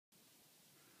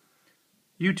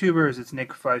YouTubers, it's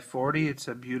Nick540. It's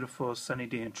a beautiful sunny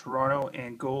day in Toronto,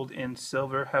 and gold and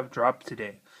silver have dropped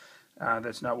today.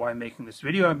 That's not why I'm making this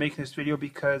video. I'm making this video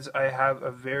because I have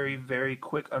a very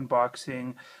quick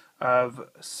unboxing of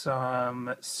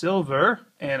some silver,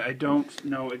 and I don't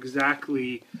know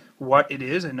exactly what it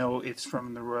is. I know it's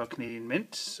from the Royal Canadian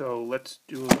Mint, so let's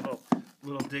do a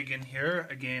little dig in here.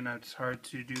 Again, it's hard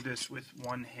to do this with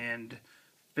one hand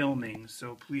filming,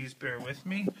 so please bear with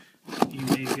me. You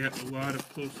may get a lot of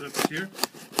close-ups here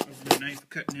of the knife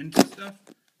cutting into stuff,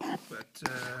 but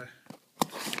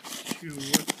let's see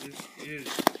what this is.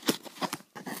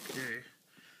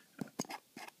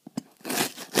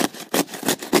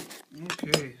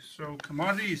 Okay, so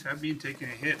commodities have been taking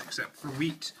a hit, except for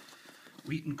wheat.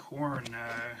 Wheat and corn,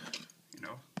 you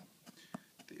know,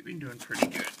 they've been doing pretty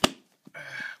good.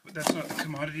 But that's not the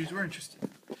commodities we're interested in.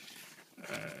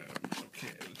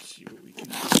 Okay, let's see what we can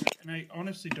do. And I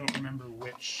honestly don't remember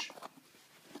which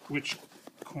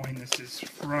coin this is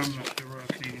from the Royal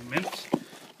Canadian Mint.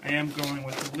 I am going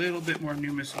with a little bit more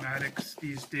numismatics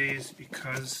these days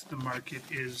because the market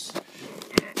is,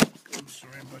 I'm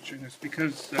sorry I'm butchering this,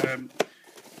 because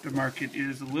the market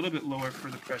is a little bit lower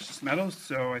for the precious metals,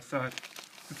 so I thought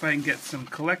if I can get some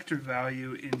collector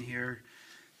value in here,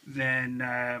 then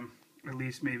at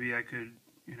least maybe I could,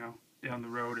 you know, down the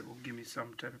road it will give me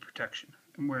some type of protection.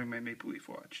 I'm wearing my Maple Leaf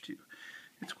watch too.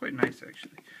 It's quite nice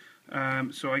actually.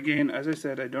 So again, as I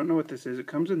said, I don't know what this is. It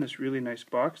comes in this really nice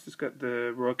box. It's got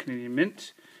the Royal Canadian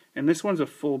Mint, and this one's a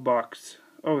full box.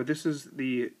 Oh, this is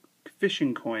the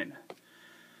fishing coin.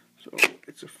 So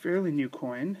it's a fairly new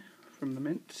coin from the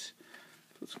Mint.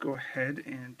 Let's go ahead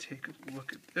and take a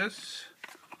look at this.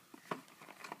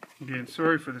 Again,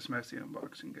 sorry for this messy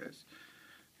unboxing, guys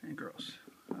and girls.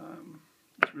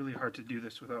 It's really hard to do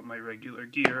this without my regular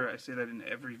gear. I say that in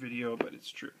every video, but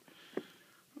it's true.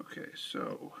 Okay,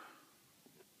 so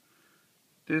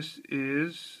this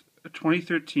is a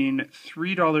 2013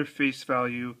 $3 face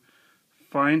value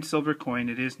fine silver coin.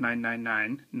 It is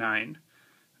 9999,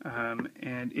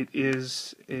 and it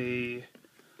is a,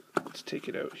 let's take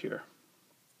it out here.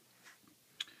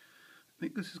 I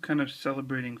think this is kind of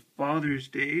celebrating Father's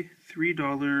Day.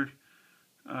 $3,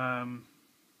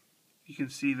 you can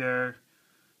see there,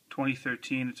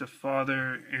 2013. It's a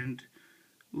father and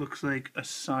looks like a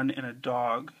son and a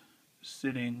dog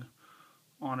sitting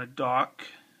on a dock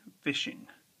fishing,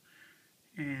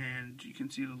 and you can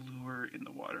see the lure in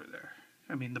the water there.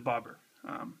 I mean the bobber.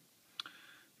 And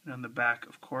on the back,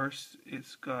 of course,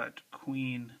 it's got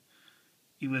Queen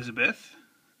Elizabeth.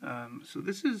 So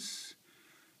this is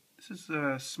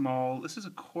a small. This is a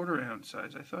 1/4 ounce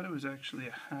size. I thought it was actually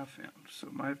a 1/2 ounce. So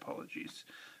my apologies.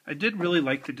 I did really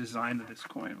like the design of this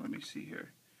coin. Let me see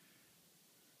here.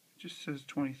 It just says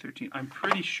 2013. I'm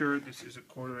pretty sure this is a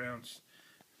 1/4 ounce.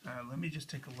 Let me just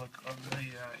take a look on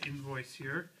the invoice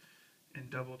here and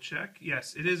double check.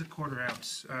 Yes, it is a 1/4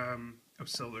 ounce of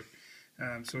silver.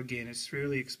 So again, it's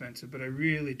fairly expensive, but I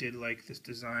really did like this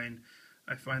design.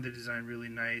 I find the design really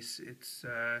nice. It's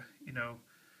you know,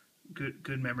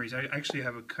 good memories. I actually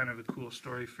have a kind of a cool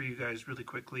story for you guys really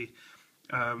quickly.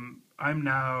 I'm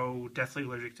now deathly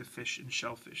allergic to fish and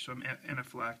shellfish, so I'm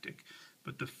anaphylactic.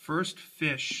 But the first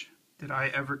fish that I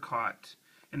ever caught,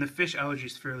 and the fish allergy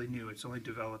is fairly new. It's only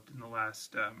developed in the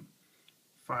last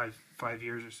five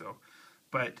years or so.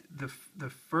 But the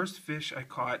first fish I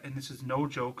caught, and this is no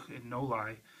joke and no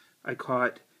lie, I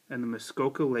caught in the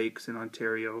Muskoka Lakes in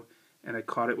Ontario, and I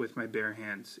caught it with my bare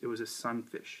hands. It was a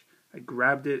sunfish. I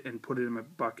grabbed it and put it in my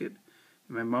bucket,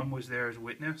 and my mom was there as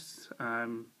witness.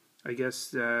 I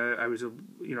guess I was,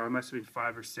 you know, I must have been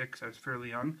 5 or 6. I was fairly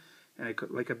young, and I caught,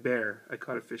 like a bear, I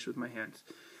caught a fish with my hands.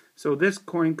 So this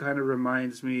coin kind of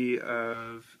reminds me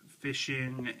of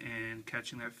fishing and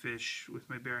catching that fish with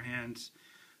my bare hands,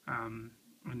 and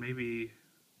maybe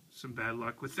some bad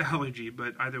luck with the allergy.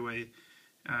 But either way,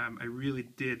 I really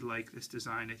did like this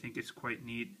design. I think it's quite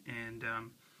neat, and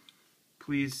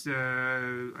please,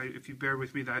 if you bear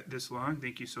with me this long,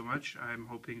 thank you so much. I'm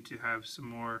hoping to have some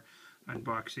more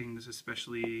unboxings,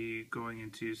 especially going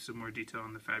into some more detail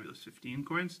on the Fabulous 15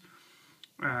 coins.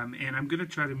 And I'm going to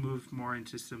try to move more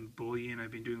into some bullion.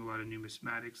 I've been doing a lot of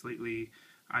numismatics lately.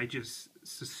 I just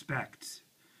suspect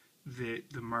that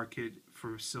the market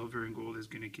for silver and gold is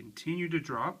going to continue to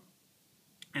drop,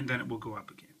 and then it will go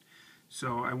up again.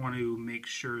 So I want to make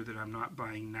sure that I'm not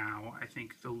buying now. I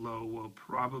think the low will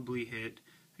probably hit,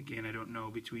 again, I don't know,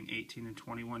 between $18 and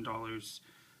 $21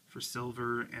 for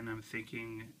silver, and I'm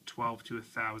thinking 12 to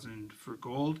 1,000 for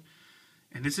gold.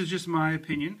 And this is just my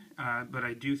opinion, but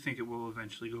I do think it will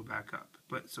eventually go back up.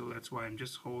 But so that's why I'm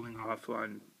just holding off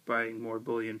on buying more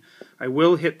bullion. I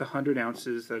will hit the 100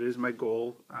 ounces. That is my goal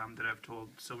that I've told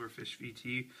Silverfish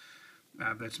VT.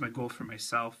 That's my goal for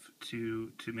myself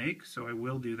to make. So I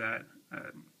will do that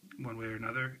one way or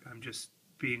another. I'm just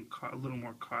being a little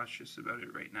more cautious about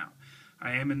it right now.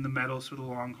 I am in the metals for the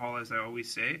long haul, as I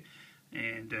always say,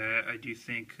 and I do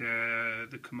think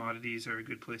the commodities are a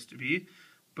good place to be,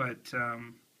 but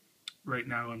right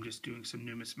now I'm just doing some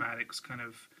numismatics, kind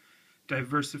of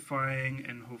diversifying,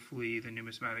 and hopefully the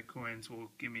numismatic coins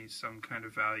will give me some kind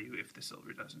of value if the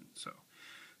silver doesn't. So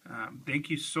thank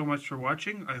you so much for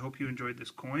watching. I hope you enjoyed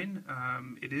this coin.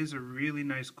 It is a really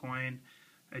nice coin.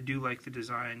 I do like the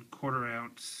design. 1/4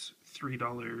 ounce,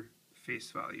 $3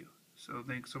 face value. So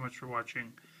thanks so much for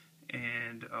watching,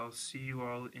 and I'll see you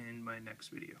all in my next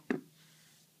video.